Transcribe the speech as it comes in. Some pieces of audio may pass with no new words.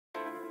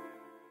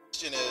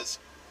question is,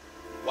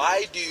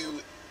 why do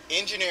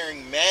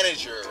engineering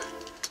manager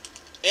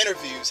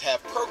interviews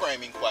have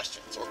programming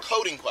questions or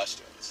coding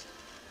questions?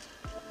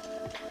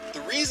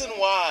 The reason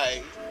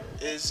why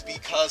is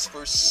because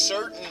for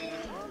certain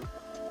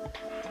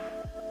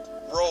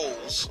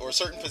roles or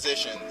certain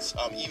positions,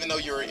 even though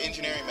you're an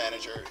engineering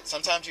manager,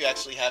 sometimes you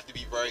actually have to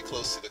be very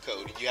close to the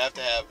code. You have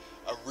to have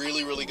a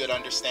really, really good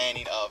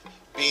understanding of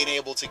being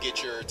able to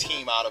get your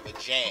team out of a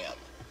jam.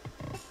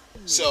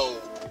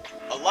 So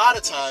a lot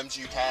of times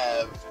you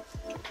have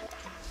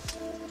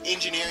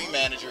engineering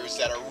managers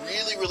that are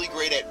really, really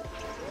great at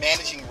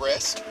managing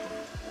risk,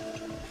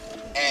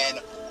 and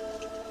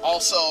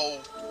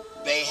also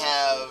they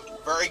have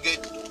very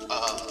good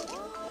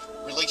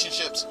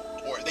relationships,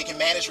 or they can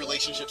manage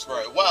relationships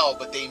very well,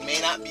 but they may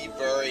not be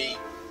very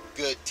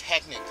good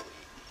technically.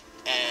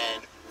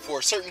 And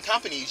for certain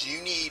companies,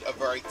 you need a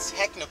very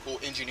technical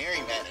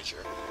engineering manager,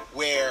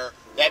 where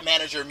that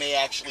manager may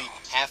actually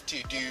have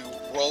to do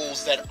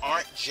roles that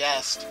aren't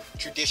just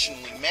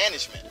traditionally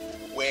management,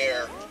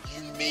 where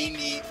you may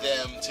need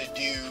them to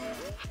do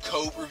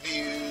code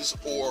reviews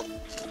or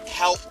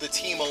help the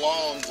team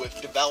along with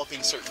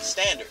developing certain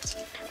standards.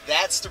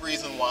 That's the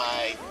reason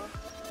why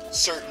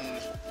certain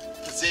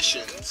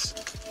positions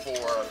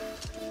for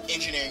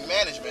engineering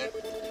management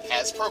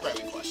has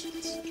programming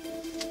questions.